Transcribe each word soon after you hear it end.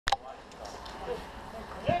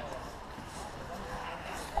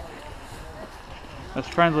That's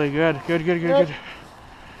friendly. Good. Good, good, good, good.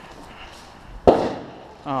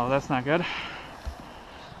 Oh, that's not good.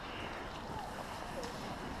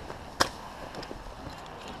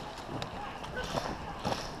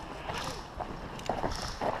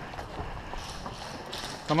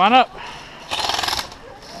 Come on up.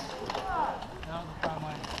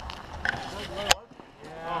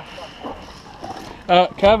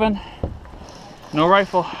 Kevin, no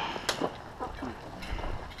rifle.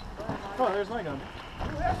 Oh, there's my gun.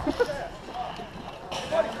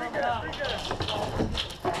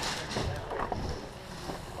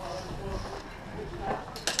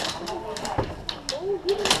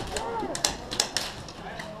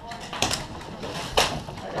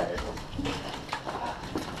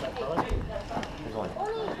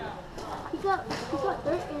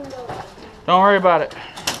 Don't worry about it.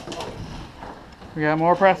 We got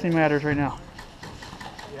more pressing matters right now.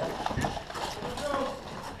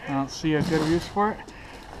 I don't see a good use for it.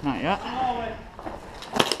 Not yet.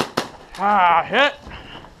 Ah, hit.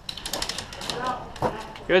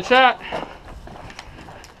 Good shot.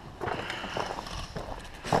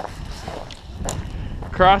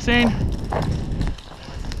 Crossing.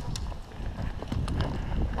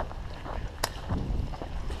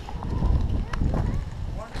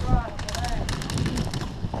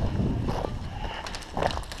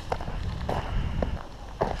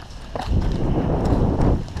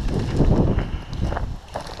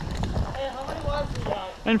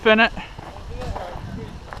 Infinite,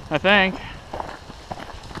 I think.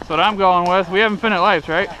 That's what I'm going with. We have infinite lives,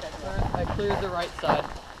 right? I cleared the right side.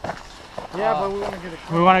 Yeah, but we want to get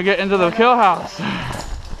a We want to get into the kill house.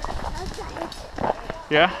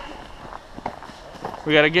 Yeah?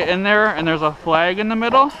 We got to get in there, and there's a flag in the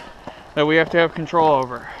middle that we have to have control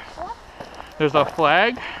over. There's a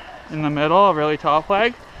flag in the middle, a really tall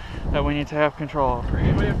flag, that we need to have control over.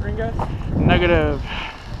 Anybody have green guys? Negative.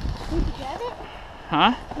 Did you grab it?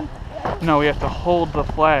 Huh? No, we have to hold the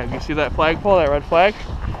flag. You see that flagpole, that red flag?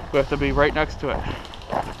 We have to be right next to it.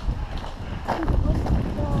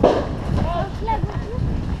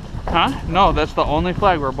 Huh? No, that's the only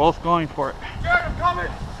flag. We're both going for it. Jared, I'm coming!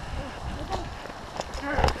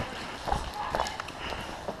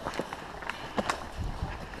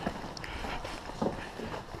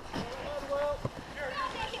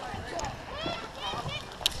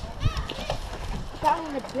 Got him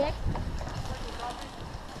in the dick.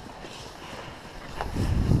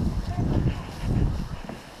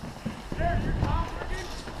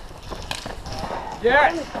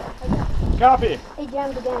 Yes! Copy. He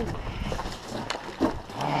jammed again.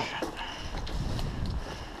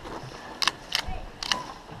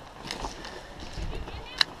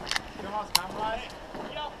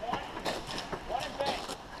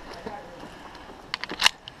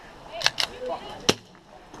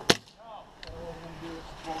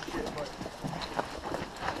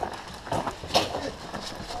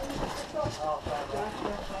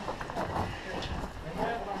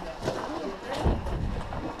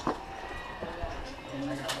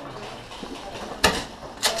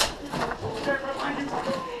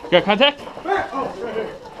 Got contact? Oh, right here.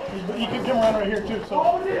 You can come around right here too. So.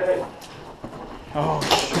 Oh,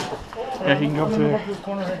 shit. Yeah, he can go through Up there. this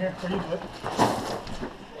corner right here. Where you do it.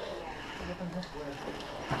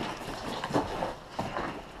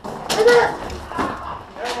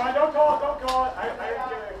 Never mind. Don't call it. Don't call it. I didn't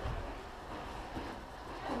get it.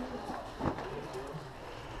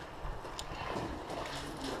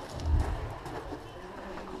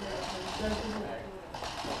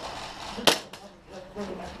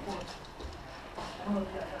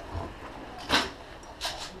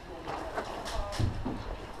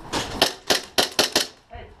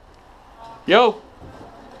 Yo!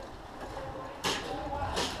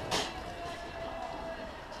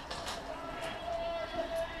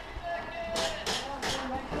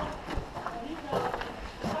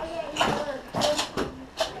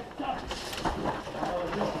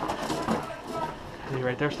 Is he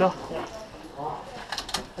right there still?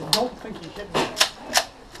 I don't think he hit me.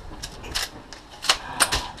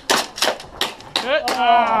 Good.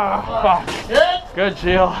 Ah, fuck. Good,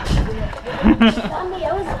 Jill.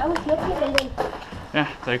 I was looking and then Yeah,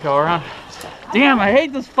 they go around. Damn, I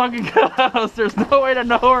hate this fucking house. There's no way to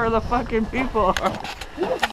know where the fucking people are.